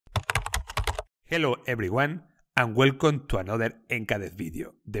Hello everyone and welcome to another Encadev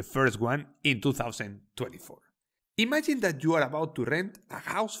video, the first one in 2024. Imagine that you are about to rent a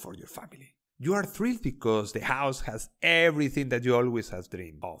house for your family. You are thrilled because the house has everything that you always have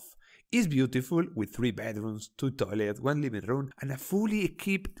dreamed of. It's beautiful with 3 bedrooms, 2 toilets, 1 living room and a fully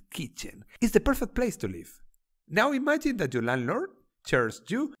equipped kitchen. It's the perfect place to live. Now imagine that your landlord charges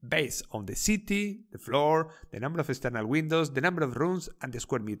you based on the city, the floor, the number of external windows, the number of rooms and the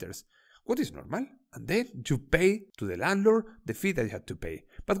square meters. What is normal? And then you pay to the landlord the fee that you had to pay.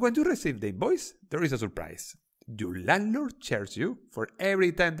 But when you receive the invoice, there is a surprise. Your landlord charges you for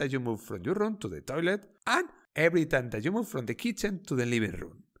every time that you move from your room to the toilet and every time that you move from the kitchen to the living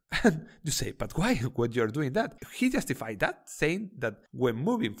room. And you say, but why? When you are doing that? He justified that, saying that when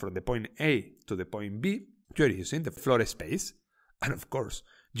moving from the point A to the point B, you are using the floor space. And of course,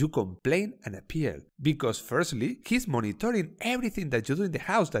 you complain and appeal because firstly, he's monitoring everything that you do in the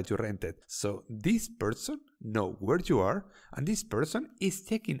house that you rented. So this person knows where you are and this person is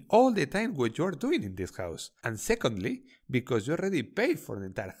checking all the time what you are doing in this house. And secondly, because you already paid for the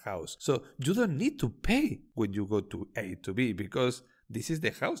entire house. So you don't need to pay when you go to A to B because this is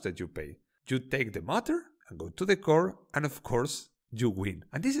the house that you pay. You take the motor and go to the core and of course, you win.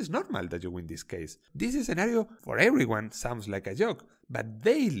 And this is normal that you win this case. This scenario for everyone sounds like a joke, but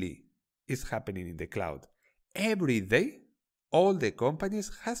daily is happening in the cloud. Every day, all the companies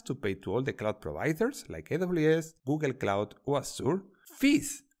has to pay to all the cloud providers like AWS, Google Cloud or Azure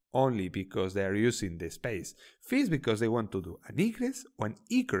fees only because they are using the space. Fees because they want to do an egress or an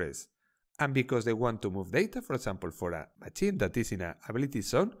egress. And because they want to move data, for example, for a machine that is in an ability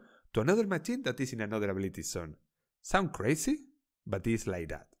zone to another machine that is in another ability zone. Sound crazy? But it's like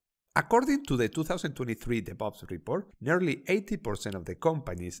that. According to the 2023 DevOps report, nearly 80% of the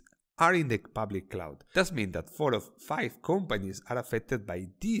companies are in the public cloud. That means that 4 of 5 companies are affected by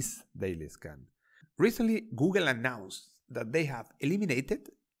this daily scan. Recently, Google announced that they have eliminated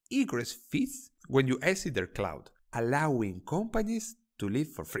egress fees when you exit their cloud, allowing companies to live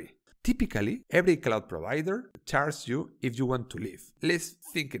for free. Typically, every cloud provider charges you if you want to leave. Let's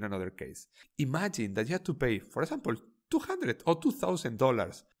think in another case. Imagine that you have to pay, for example, $200 or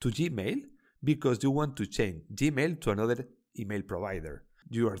 $2,000 to Gmail because you want to change Gmail to another email provider.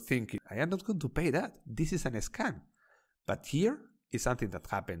 You are thinking, I am not going to pay that. This is an scam. But here is something that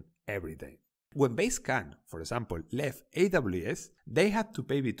happens every day. When Basecamp, for example, left AWS, they had to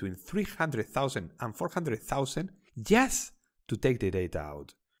pay between $300,000 and $400,000 just to take the data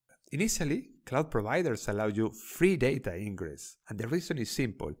out. Initially, cloud providers allow you free data ingress. And the reason is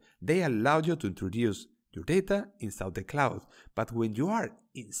simple. They allow you to introduce your data inside the cloud, but when you are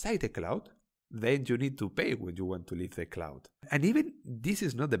inside the cloud, then you need to pay when you want to leave the cloud. And even this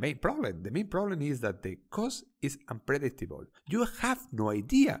is not the main problem. The main problem is that the cost is unpredictable. You have no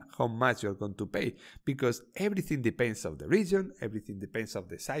idea how much you're going to pay because everything depends on the region, everything depends on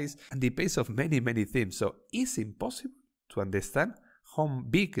the size, and depends on many things. So it's impossible to understand how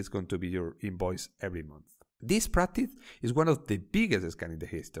big is going to be your invoice every month. This practice is one of the biggest scams in the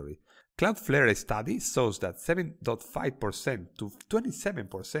history. Cloudflare study shows that 7.5% to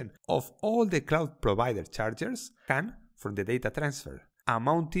 27% of all the cloud provider charges come from the data transfer,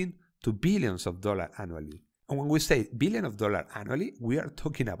 amounting to billions of dollars annually. And when we say billions of dollars annually, we are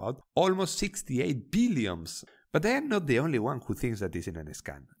talking about almost 68 billions. But they are not the only one who thinks that this is a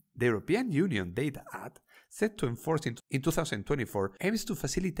scam. The European Union Data Act, set to enforce in 2024, aims to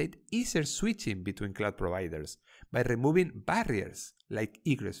facilitate easier switching between cloud providers by removing barriers like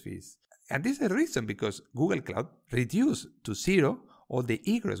egress fees. And this is the reason because Google Cloud reduced to 0 all the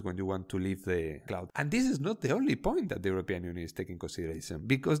egress when you want to leave the cloud. And this is not the only point that the European Union is taking consideration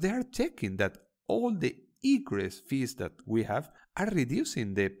because they are checking that all the egress fees that we have are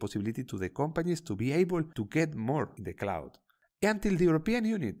reducing the possibility to the companies to be able to get more in the cloud. Until the European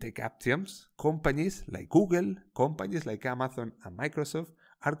Union take actions, companies like Google, companies like Amazon and Microsoft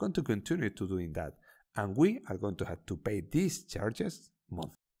are going to continue to doing that. And we are going to have to pay these charges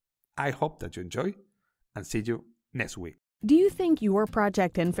monthly. I hope that you enjoy and see you next week. Do you think your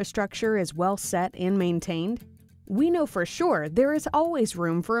project infrastructure is well set and maintained? We know for sure there is always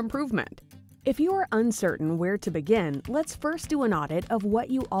room for improvement. If you are uncertain where to begin, let's first do an audit of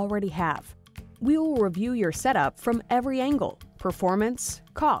what you already have. We will review your setup from every angle: performance,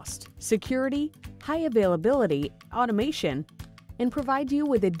 cost, security, high availability, automation, and provide you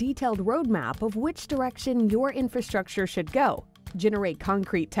with a detailed roadmap of which direction your infrastructure should go, generate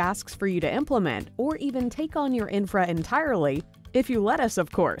concrete tasks for you to implement, or even take on your infra entirely, if you let us,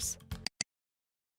 of course.